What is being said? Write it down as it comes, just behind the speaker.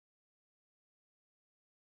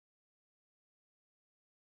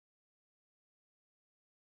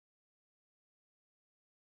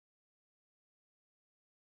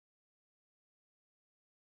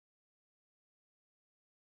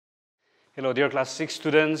Hello, dear class 6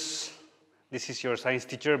 students. This is your science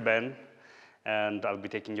teacher, Ben, and I'll be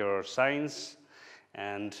taking your science,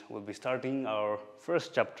 and we'll be starting our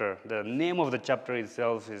first chapter. The name of the chapter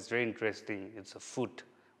itself is very interesting. It's a food.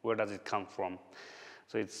 Where does it come from?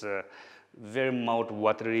 So it's a very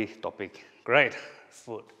mouth-watery topic, right?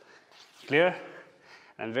 Food. Clear?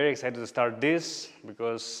 I'm very excited to start this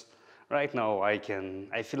because right now I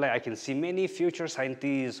feel like I can see many future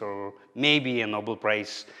scientists or maybe a Nobel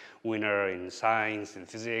Prize winner in science, in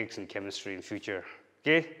physics, in chemistry in future.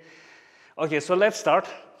 Okay, so let's start.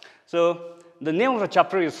 So the name of the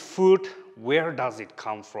chapter is food. Where does it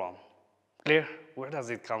come from? Clear? Where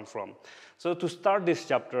does it come from? So to start this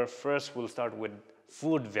chapter, first we'll start with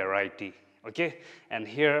food variety. Okay, and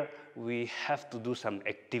here we have to do some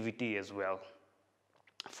activity as well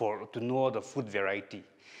to know the food variety.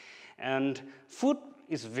 And food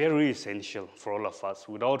is very essential for all of us.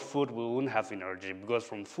 Without food, we wouldn't have energy, because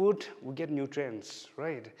from food, we get nutrients,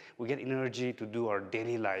 right? We get energy to do our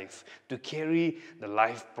daily life, to carry the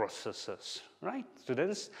life processes, right,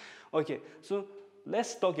 students? Okay, so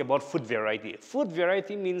let's talk about food variety. Food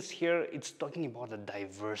variety means here, it's talking about the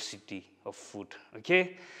diversity of food,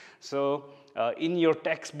 okay? So in your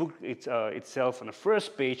textbook itself, on the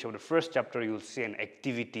first page of the first chapter, you'll see an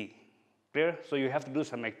activity. Clear? So you have to do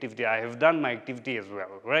some activity. I have done my activity as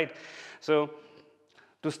well, right? So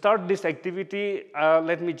to start this activity,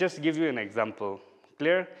 let me just give you an example.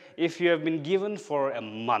 Clear? If you have been given for a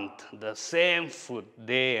month the same food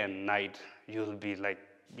day and night, you'll be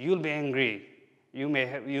angry. You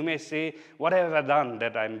may say, what have I done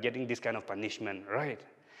that I'm getting this kind of punishment, right?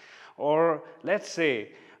 Or let's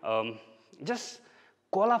say, just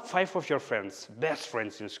call up 5 of your friends, best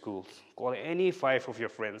friends in school. Call any 5 of your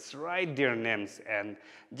friends, write their names, and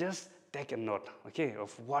just take a note, okay,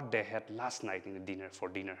 of what they had last night in the for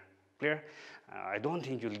dinner. Clear? I don't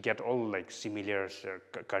think you'll get all like similar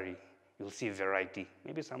curry. You'll see variety.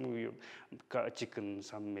 Maybe some of you chicken,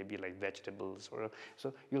 some maybe like vegetables,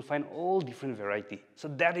 so you'll find all different variety. So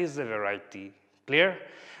that is the variety. Clear?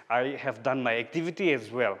 I have done my activity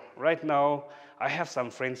as well. Right now, I have some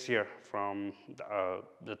friends here from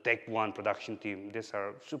the Tech One production team. These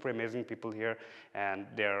are super amazing people here, and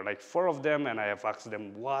there are like 4 of them, and I have asked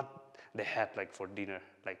them what they had like for dinner,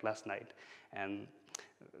 like last night, and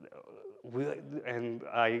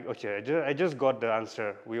I just got the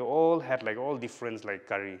answer. We all had like all different like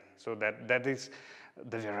curry, so that is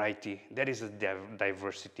the variety. That is the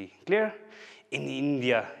diversity. Clear? In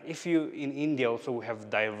India also we have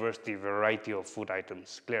diversity, variety of food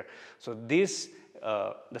items. Clear? So this,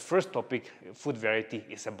 the first topic, food variety,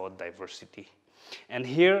 is about diversity. And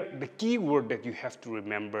here, the key word that you have to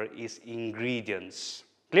remember is ingredients.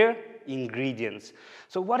 Clear? Ingredients.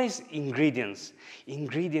 So what is ingredients?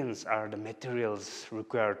 Ingredients are the materials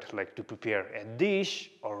required like to prepare a dish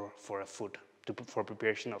or for a food, for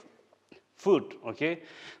preparation of food, okay?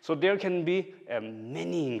 So there can be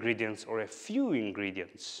many ingredients or a few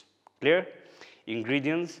ingredients. Clear?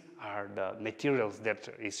 Ingredients are the materials that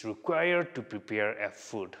is required to prepare a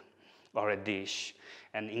food or a dish.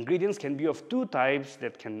 And ingredients can be of 2 types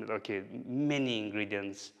that can, okay, many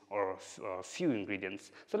ingredients or few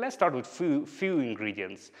ingredients. So let's start with few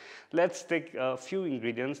ingredients. Let's take a few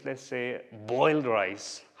ingredients. Let's say boiled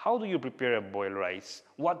rice. How do you prepare a boiled rice?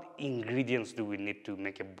 What ingredients do we need to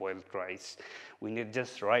make a boiled rice? We need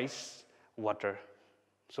just rice, water.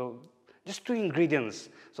 So just 2 ingredients.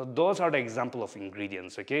 So those are the example of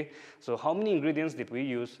ingredients, okay? So how many ingredients did we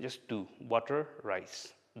use? Just 2, water,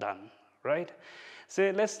 rice, done, right? So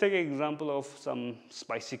let's take an example of some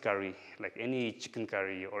spicy curry, like any chicken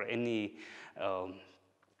curry or any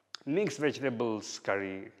mixed vegetables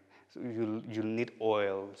curry. So you'll need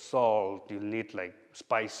oil, salt, you'll need like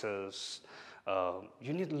spices,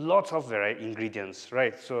 you need lots of ingredients,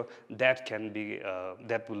 right? So that can be,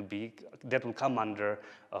 that will come under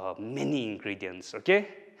many ingredients, okay?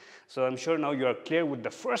 So I'm sure now you are clear with the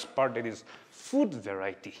first part, that is food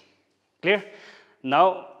variety. Clear?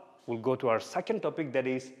 Now we'll go to our second topic, that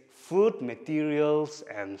is food materials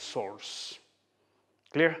and source.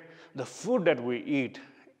 Clear? The food that we eat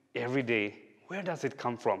every day, where does it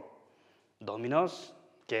come from? Domino's,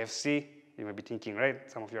 KFC, you may be thinking, right?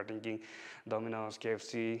 Some of you are thinking Domino's,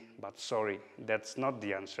 KFC, but sorry, that's not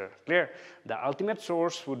the answer. Clear? The ultimate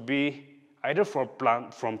source would be either from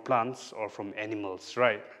plants or from animals,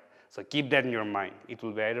 right? So keep that in your mind. It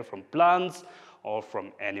will be either from plants or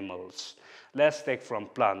from animals. Let's take from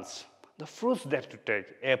plants. The fruits that you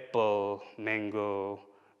take, apple, mango,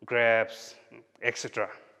 grapes, etc.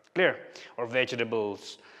 Clear? Or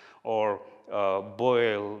vegetables, or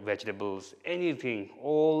boiled vegetables, anything,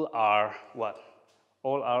 all are what?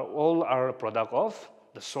 All are a product of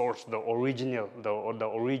the source, the original, the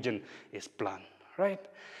origin is plant, right?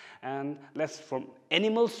 And let's from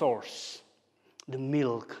animal source, the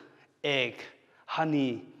milk, egg,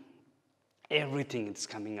 honey, everything is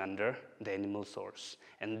coming under the animal source.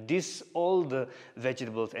 And this, all the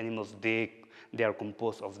vegetables, animals, they are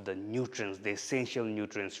composed of the nutrients, the essential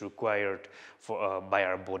nutrients required for, by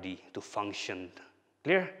our body to function.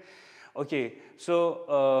 Clear? Okay,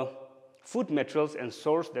 so food materials and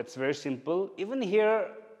source, that's very simple. Even here,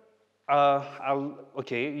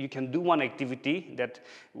 you can do one activity that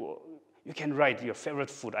you can write your favorite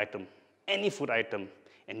food item, any food item,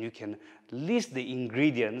 and you can list the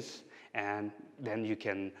ingredients, and then you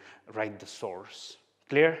can write the source.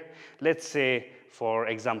 Clear? Let's say, for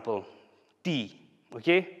example, tea,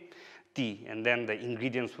 okay? Tea, and then the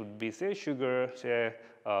ingredients would be, say, sugar, say,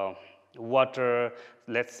 water,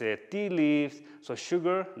 let's say tea leaves. So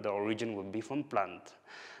sugar, the origin will be from plant.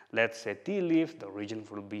 Let's say tea leaf, the origin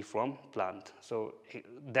will be from plant. So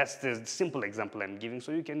that's the simple example I'm giving.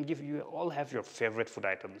 So you all have your favorite food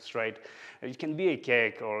items, right? It can be a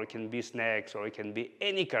cake, or it can be snacks, or it can be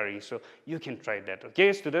any curry. So you can try that,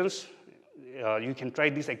 okay, students? You can try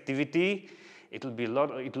this activity. It will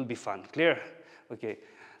be fun. Clear? Okay.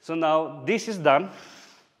 So now this is done.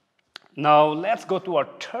 Now let's go to our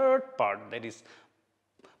third part, that is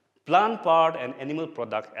plant part and animal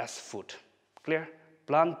product as food. Clear?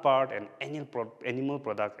 Plant part and animal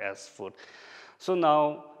product as food. So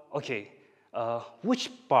now, okay,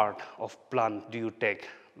 which part of plant do you take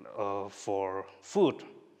for food?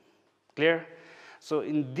 Clear? So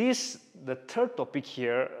in this, the third topic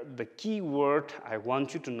here, the key word I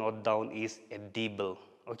want you to note down is edible.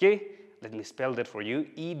 Okay? Let me spell that for you,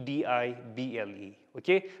 E-D-I-B-L-E,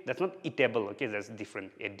 okay? That's not eatable, okay? That's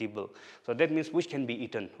different, edible. So that means which can be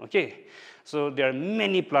eaten, okay? So there are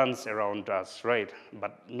many plants around us, right?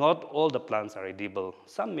 But not all the plants are edible.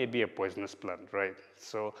 Some may be a poisonous plant, right?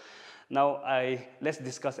 So now let's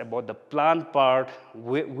discuss about the plant part,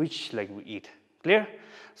 which like we eat. Clear?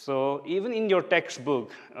 So even in your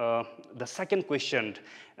textbook, the second question,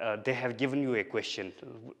 they have given you a question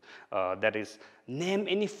that is, name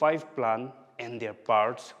any 5 plants and their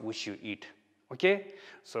parts which you eat. Okay?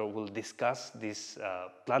 So we'll discuss this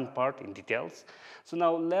plant part in details. So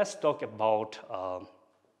now let's talk about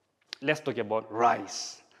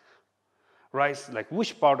rice. Rice, like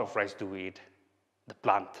which part of rice do we eat? The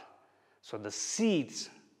plant. So the seeds.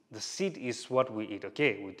 The seed is what we eat,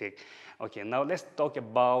 okay? We take. Okay, now let's talk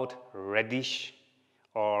about radish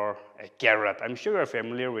or a carrot. I'm sure you're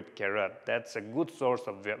familiar with carrot. That's a good source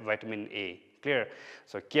of vitamin A. Clear?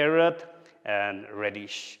 So carrot and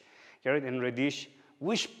radish. Carrot and radish,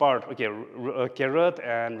 which part, okay, carrot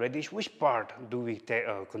and radish, which part do we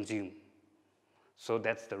consume? So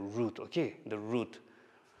that's the root, okay? The root.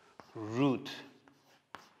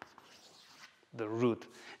 The root.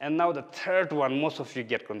 And now the third one, most of you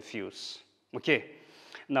get confused. Okay,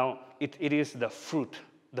 now it is the fruit.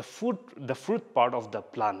 The fruit part of the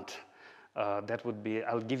plant. That would be,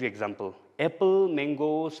 I'll give you example. Apple,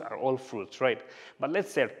 mangoes are all fruits, right? But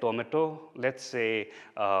let's say tomato, let's say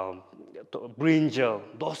brinjal,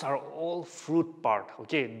 those are all fruit part,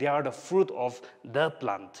 okay? They are the fruit of the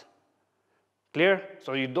plant. Clear?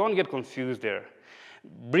 So you don't get confused there.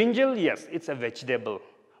 Brinjal, yes, it's a vegetable.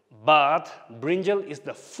 But brinjal is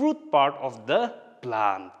the fruit part of the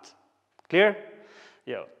plant. Clear?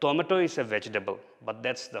 Yeah, tomato is a vegetable, but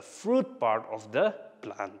that's the fruit part of the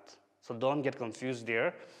plant. So don't get confused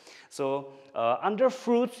there. So under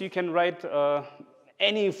fruits, you can write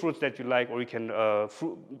any fruits that you like, or you can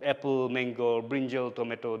apple, mango, brinjal,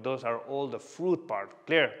 tomato. Those are all the fruit part.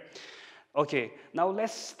 Clear? Okay, now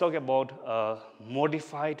let's talk about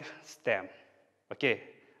modified stem. Okay.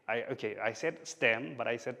 I said stem, but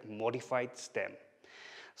I said modified stem.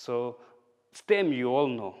 So stem you all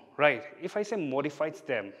know, right? If I say modified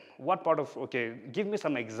stem, what part of, okay, give me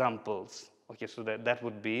some examples. Okay, so that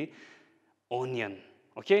would be onion,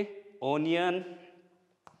 okay? Onion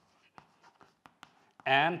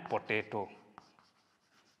and potato.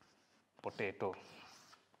 Potato.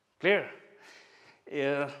 Clear?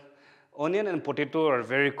 Onion and potato are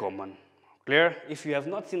very common. Clear? If you have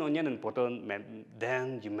not seen onion and potato,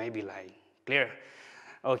 then you may be lying. Clear?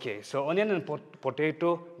 Okay, so onion and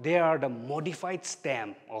potato, they are the modified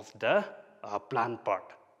stem of the plant part.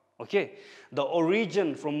 Okay, the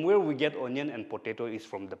origin from where we get onion and potato is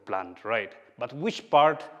from the plant, right? But which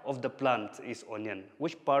part of the plant is onion?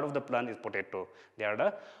 Which part of the plant is potato? They are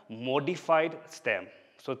the modified stem.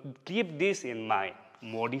 So keep this in mind,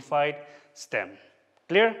 modified stem.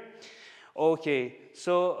 Clear? Okay,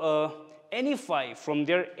 so any five, from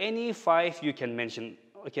there, any five you can mention.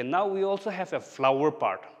 Okay, now we also have a flower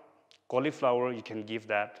part. Cauliflower, you can give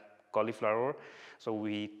that, cauliflower. So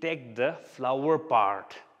we take the flower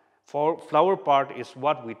part. For flower part is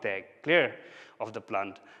what we take, clear, of the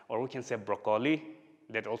plant. Or we can say broccoli,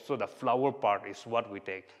 that also the flower part is what we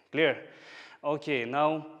take, clear. Okay,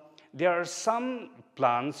 now there are some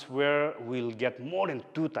plants where we'll get more than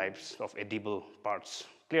 2 types of edible parts,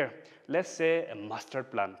 clear. Let's say a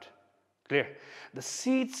mustard plant, clear. The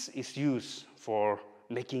seeds is used for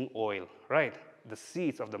making oil, right? The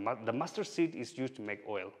seeds of the mustard seed is used to make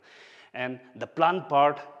oil. And the plant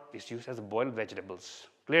part is used as boiled vegetables,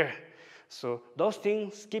 clear? So those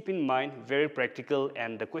things keep in mind, very practical.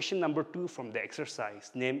 And the question number 2 from the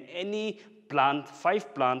exercise, name any plant,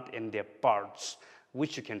 5 plant and their parts,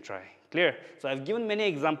 which you can try, clear? So I've given many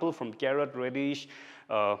examples from carrot, radish,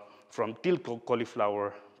 from till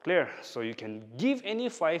cauliflower, clear? So you can give any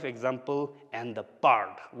 5 example and the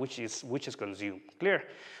part which is consumed, clear?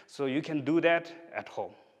 So you can do that at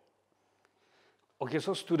home. Okay,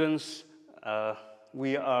 so students,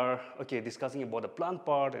 we are discussing about the plant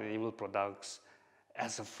part and animal products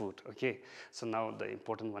as a food. Okay, so now the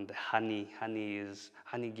important one, the honey.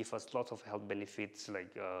 Honey gives us lots of health benefits,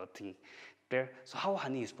 like thing. Clear? So how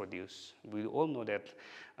honey is produced? We all know that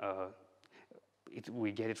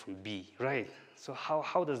we get it from bee, right? So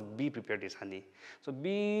how does bee prepare this honey? So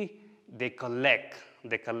bee, they collect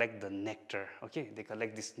the nectar. Okay, they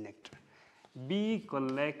collect this nectar. Bee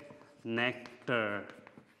collect nectar.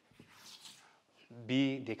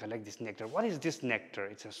 Bee, they collect this nectar. What is this nectar?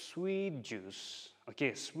 It's a sweet juice.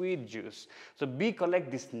 Okay, sweet juice. So bee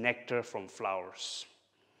collect this nectar from flowers.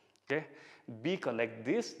 Okay, bee collect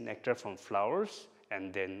this nectar from flowers,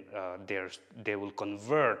 and then they will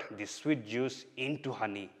convert this sweet juice into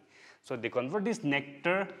honey. So they convert this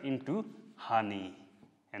nectar into honey,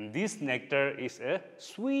 and this nectar is a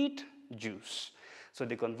sweet juice. So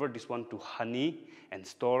they convert this one to honey and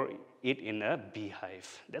store it in a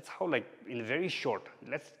beehive. That's how, like, in very short,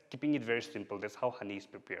 keeping it very simple, that's how honey is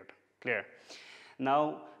prepared, clear?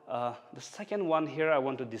 Now, the second one here I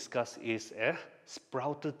want to discuss is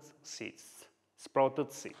sprouted seeds.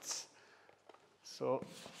 Sprouted seeds. So,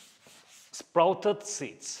 sprouted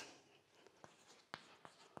seeds.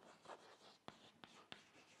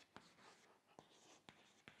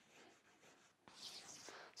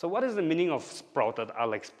 So what is the meaning of sprouted?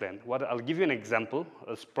 I'll explain. I'll give you an example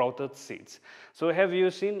of sprouted seeds. So have you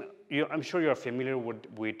seen, I'm sure you're familiar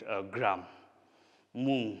with gram,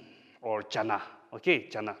 moong, or chana. Okay,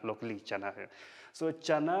 chana, locally chana. So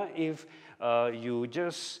chana, if you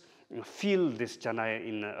just fill this chana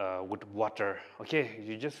in with water, okay,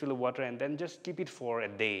 you just fill the water and then just keep it for a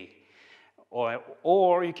day.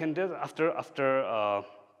 Or you can just, after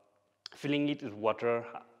filling it with water,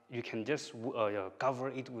 you can just cover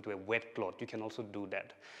it with a wet cloth. You can also do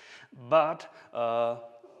that. But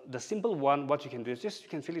the simple one, what you can do is just you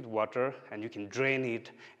can fill it with water and you can drain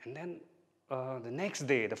it. And then the next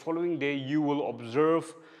day, the following day, you will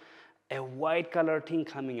observe a white color thing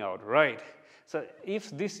coming out, right? So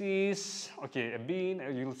if this is, okay, a bean,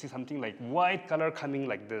 you'll see something like white color coming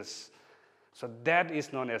like this. So that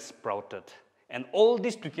is known as sprouted. And all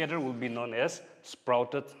this together will be known as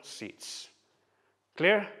sprouted seeds.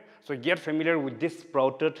 Clear? So get familiar with this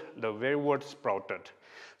sprouted, the very word sprouted.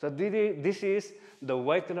 So this is the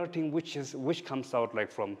white color thing which comes out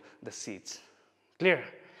like from the seeds. Clear?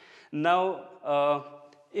 Now,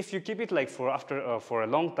 if you keep it like for a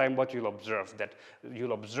long time, what you'll observe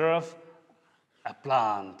a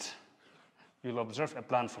plant. You'll observe a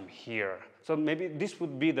plant from here. So maybe this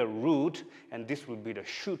would be the root and this would be the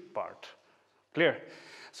shoot part. Clear?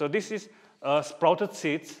 So this is sprouted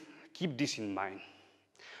seeds. Keep this in mind.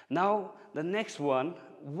 Now, the next one,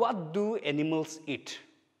 what do animals eat?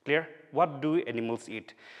 Clear? What do animals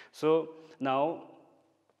eat? So now,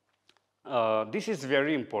 this is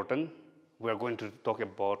very important. We are going to talk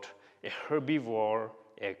about a herbivore,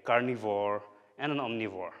 a carnivore, and an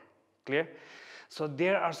omnivore. Clear? So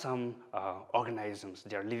there are some organisms,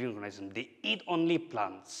 they are living organisms. They eat only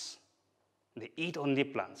plants. They eat only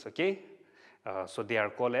plants, okay? So they are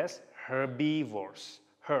called as herbivores.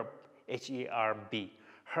 Herb, H-E-R-B.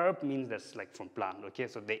 Herb means that's like from plant, okay?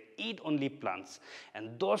 So they eat only plants.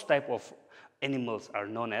 And those type of animals are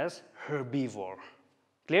known as herbivore.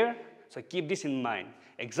 Clear? So keep this in mind.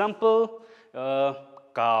 Example,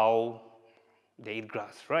 cow, they eat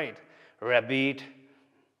grass, right? Rabbit,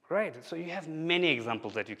 right? So you have many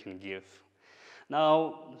examples that you can give.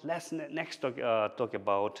 Now, let's next talk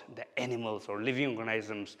about the animals or living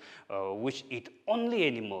organisms which eat only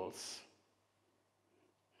animals.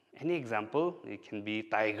 Any example? It can be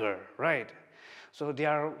tiger, right? So they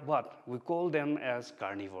are what? We call them as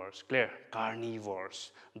carnivores. Clear?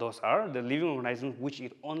 Carnivores. Those are the living organisms which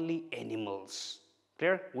eat only animals.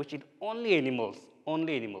 Clear? Which eat only animals.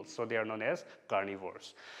 Only animals. So they are known as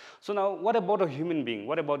carnivores. So now, what about a human being?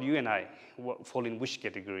 What about you and I? Fall in which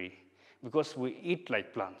category? Because we eat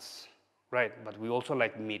like plants, right? But we also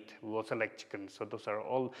like meat. We also like chicken. So those are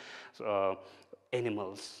all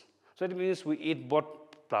animals. So it means we eat both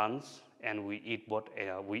plants and we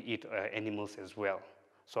eat animals as well.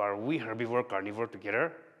 So are we herbivore, carnivore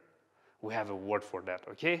together? We have a word for that,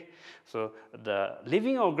 okay? So the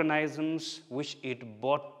living organisms which eat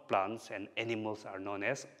both plants and animals are known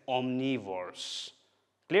as omnivores.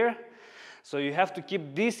 Clear? So you have to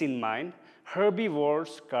keep this in mind.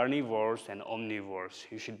 Herbivores, carnivores, and omnivores.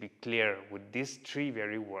 You should be clear with these three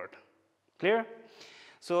very words. Clear?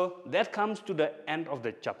 So that comes to the end of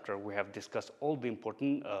the chapter. We have discussed all the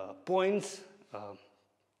important points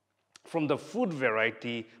from the food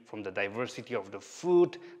variety, from the diversity of the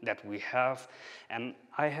food that we have. And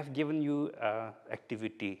I have given you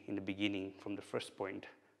activity in the beginning from the first point.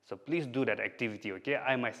 So please do that activity, okay?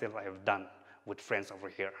 I myself, I have done with friends over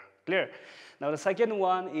here. Clear? Now the second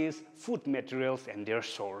one is food materials and their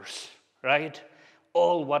source, right?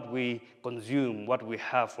 All what we consume, what we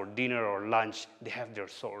have for dinner or lunch, they have their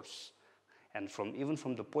source. And even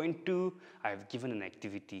from the point 2, I have given an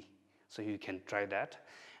activity, so you can try that.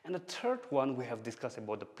 And the third one, we have discussed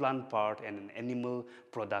about the plant part and an animal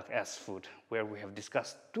product as food, where we have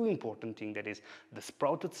discussed two important things, that is the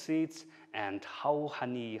sprouted seeds and how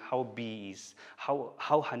honey is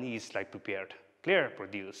like prepared, clear,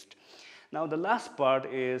 produced. Now the last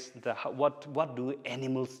part is what do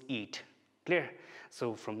animals eat, clear?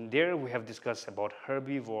 So from there we have discussed about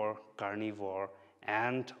herbivore, carnivore,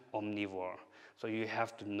 and omnivore. So you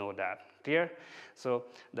have to know that, clear? So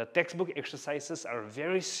the textbook exercises are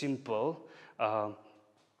very simple,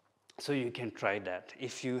 so you can try that.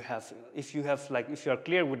 If you are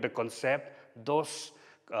clear with the concept,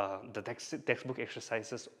 the textbook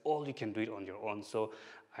exercises, all you can do it on your own. So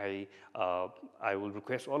I will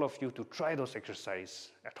request all of you to try those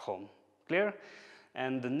exercises at home, clear?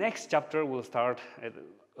 And the next chapter will start,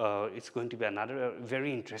 it's going to be another very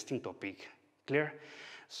interesting topic, clear?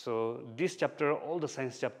 So this chapter, all the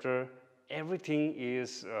science chapter, everything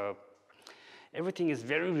is very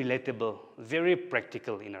relatable, very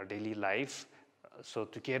practical in our daily life. So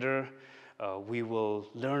together, we will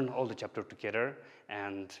learn all the chapter together,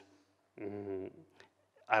 and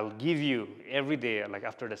I'll give you every day, like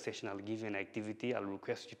after the session, I'll give you an activity. I'll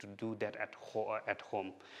request you to do that at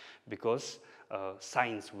home, because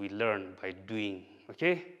science we learn by doing,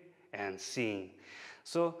 okay, and seeing.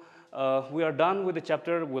 So we are done with the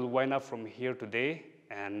chapter. We'll wind up from here today,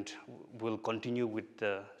 and we'll continue with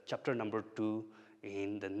the chapter number 2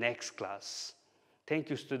 in the next class. Thank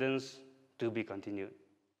you, students. To be continued.